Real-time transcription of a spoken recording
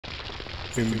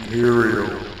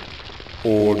Imperial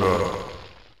Order.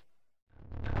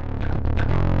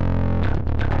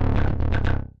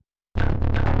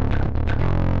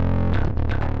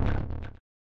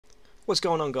 What's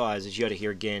going on, guys? It's iYoDa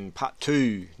here again, part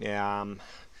 2. Now,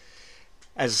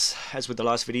 as with the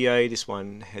last video, this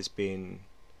one has been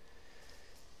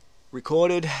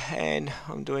recorded and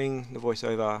I'm doing the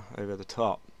voiceover over the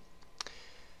top.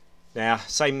 Now,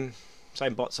 same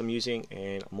bots I'm using,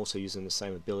 and I'm also using the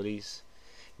same abilities.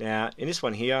 Now, in this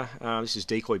one here, this is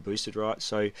decoy boosted, right?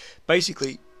 So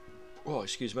basically,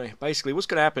 basically what's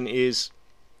going to happen is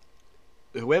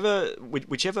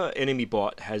whichever enemy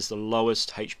bot has the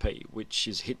lowest HP, which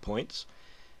is hit points,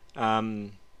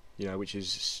 which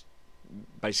is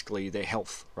basically their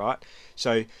health, right?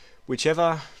 So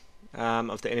whichever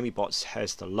of the enemy bots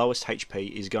has the lowest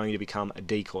HP is going to become a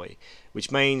decoy,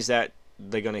 which means that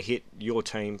they're going to hit your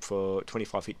team for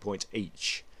 25 hit points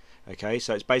each. Okay,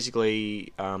 so it's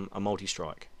basically a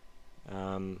multi-strike.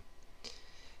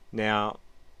 Now,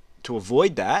 to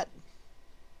avoid that,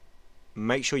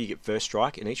 make sure you get first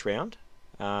strike in each round.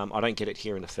 I don't get it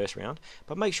here in the first round,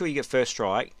 but make sure you get first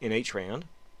strike in each round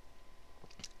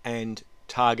and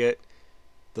target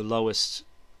the lowest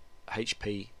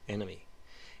HP enemy.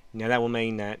 Now that will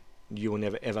mean that you will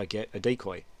never ever get a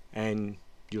decoy, and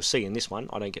you'll see in this one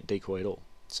I don't get decoy at all.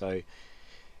 So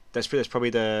that's probably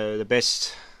the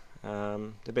best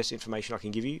information I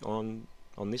can give you on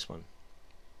this one.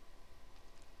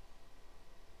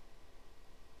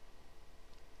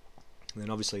 And then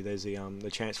obviously there's the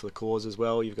chance for the cores as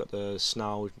well. You've got the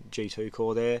Snarl G2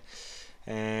 core there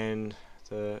and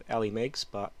the Ali Megs.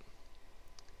 But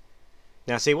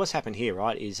now see what's happened here,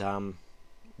 right, is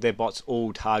their bots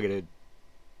all targeted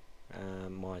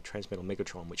my Transmetal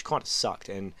Megatron, which kind of sucked,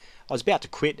 and I was about to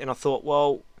quit and I thought,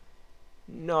 well,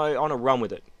 no, I want to run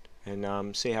with it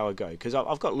and see how I go, because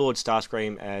I've got Lord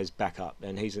Starscream as backup,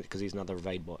 and he's another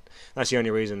evade bot. That's the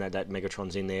only reason that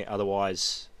Megatron's in there.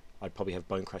 Otherwise I'd probably have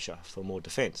Bone Crusher for more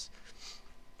defense.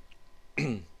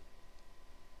 But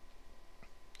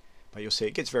you'll see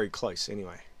it gets very close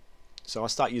anyway. So I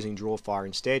start using Draw Fire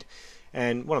instead,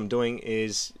 and what I'm doing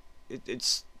is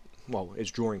it's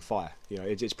drawing fire. You know,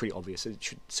 it's pretty obvious.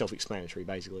 It's self-explanatory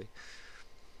basically.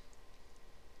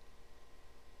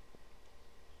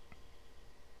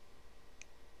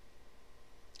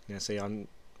 Now see, I'm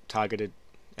targeted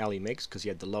Ali Megs because he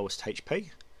had the lowest HP.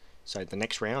 So the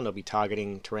next round I'll be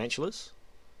targeting tarantulas.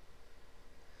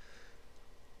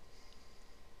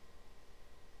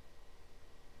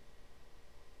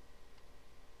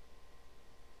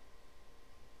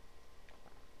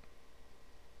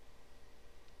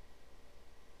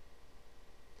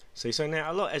 See, so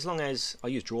now as long as I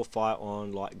use Draw Fire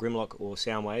on like Grimlock or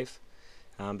Soundwave,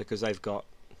 because they've got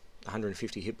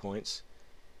 150 hit points,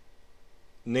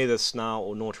 neither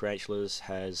Snarl nor tarantulas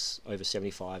has over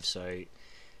 75, so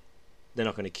they're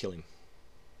not going to kill him.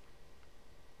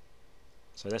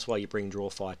 So that's why you bring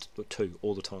Draw Fire 2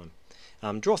 all the time.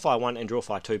 Draw Fire 1 and Draw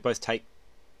Fire 2 both take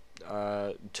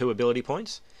 2 ability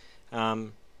points.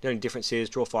 The only difference is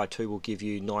Draw Fire 2 will give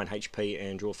you 9 HP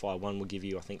and Draw Fire 1 will give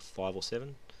you, I think, 5 or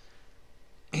 7.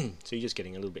 So you're just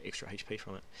getting a little bit extra HP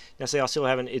from it. Now see, I still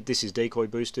haven't, this is decoy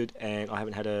boosted, and I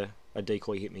haven't had a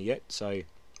decoy hit me yet. So,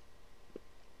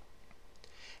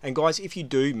 and guys, if you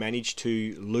do manage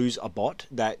to lose a bot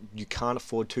that you can't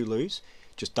afford to lose,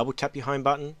 just double tap your home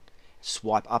button,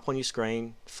 swipe up on your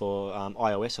screen for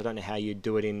iOS. I don't know how you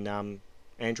do it in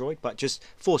Android, but just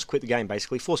force quit the game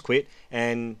basically. Force quit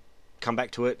and come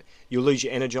back to it. You'll lose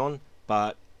your Energon,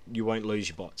 but you won't lose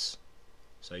your bots.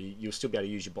 So you'll still be able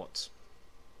to use your bots.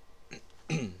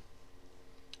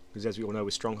 Because as we all know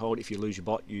with Stronghold, if you lose your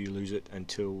bot, you lose it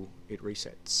until it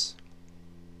resets.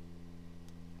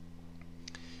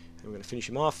 And we're going to finish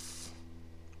him off.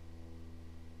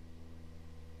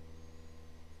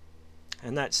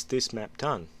 And that's this map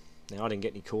done. Now I didn't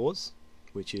get any cores,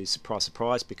 which is surprise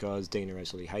surprise, because Dina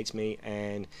absolutely hates me,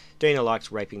 and Dina likes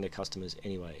raping their customers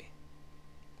anyway.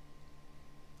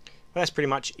 But that's pretty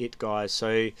much it, guys.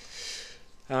 So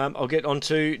I'll get on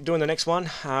to doing the next one.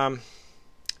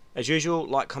 As usual,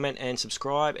 like, comment and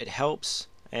subscribe. It helps.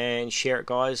 And share it,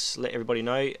 guys. Let everybody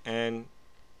know. And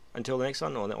until the next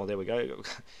one, oh, there we go.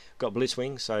 Got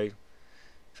Blitzwing, so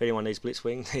if anyone needs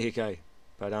Blitzwing, there you go.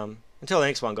 But until the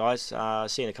next one, guys,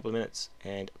 see you in a couple of minutes,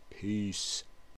 and peace.